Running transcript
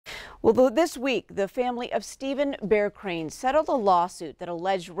Well, this week, the family of Stephen Bear Crane settled a lawsuit that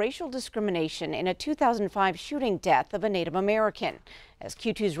alleged racial discrimination in a 2005 shooting death of a Native American. As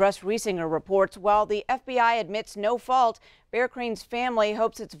Q2's Russ Riesinger reports, while the FBI admits no fault, Bear Crane's family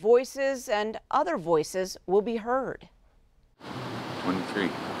hopes its voices and other voices will be heard. 23.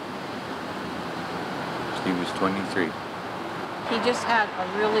 Steve was 23. He just had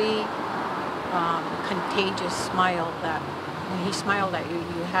a really contagious smile that when he smiled at you,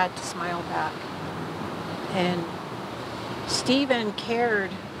 you had to smile back. And Stephen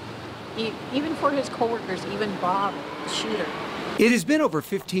cared even for his coworkers, even Bob, the shooter. It has been over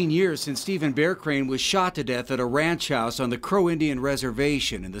 15 years since Stephen Bear Crane was shot to death at a ranch house on the Crow Indian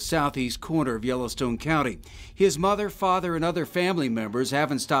Reservation in the southeast corner of Yellowstone County. His mother, father, and other family members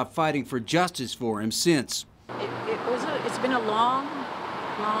haven't stopped fighting for justice for him since. It's been a long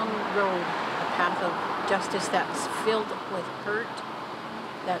road, a path of justice that's filled with hurt,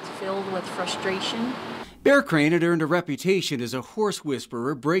 that's filled with frustration. Bear Crane had earned a reputation as a horse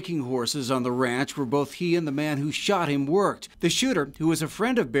whisperer, breaking horses on the ranch where both he and the man who shot him worked. The shooter, who was a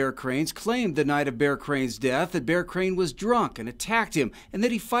friend of Bear Crane's, claimed the night of Bear Crane's death that Bear Crane was drunk and attacked him and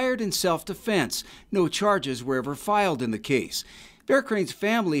that he fired in self-defense. No charges were ever filed in the case. Bear Crane's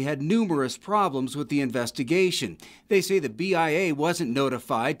family had numerous problems with the investigation. They say the BIA wasn't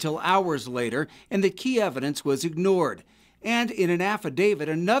notified till hours later and that key evidence was ignored. And in an affidavit,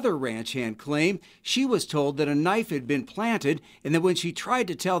 another ranch hand claimed she was told that a knife had been planted and that when she tried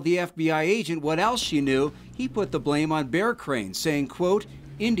to tell the FBI agent what else she knew, he put the blame on Bear Crane, saying, quote,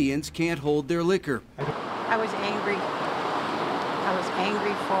 "Indians can't hold their liquor." I was angry. I was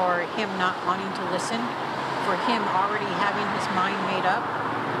angry for him not wanting to listen, for him already having his mind made up.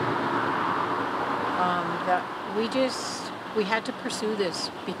 We had to pursue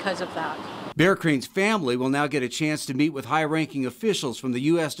this because of that. Bear Crane's family will now get a chance to meet with high-ranking officials from the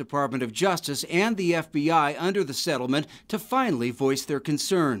U.S. Department of Justice and the FBI under the settlement to finally voice their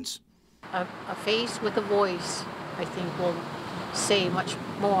concerns. A face with a voice, I think, will say much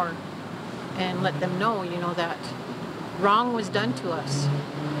more and let them know, that wrong was done to us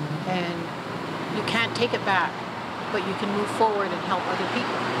and you can't take it back, but you can move forward and help other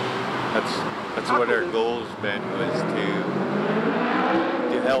people. That's what our goal's been, was to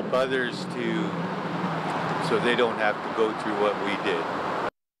help others so they don't have to go through what we did.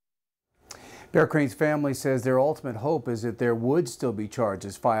 Bear Crane's family says their ultimate hope is that there would still be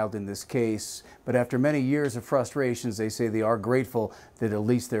charges filed in this case. But after many years of frustrations, they say they are grateful that at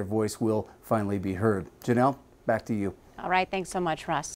least their voice will finally be heard. Janelle, back to you. All right, thanks so much, Russ.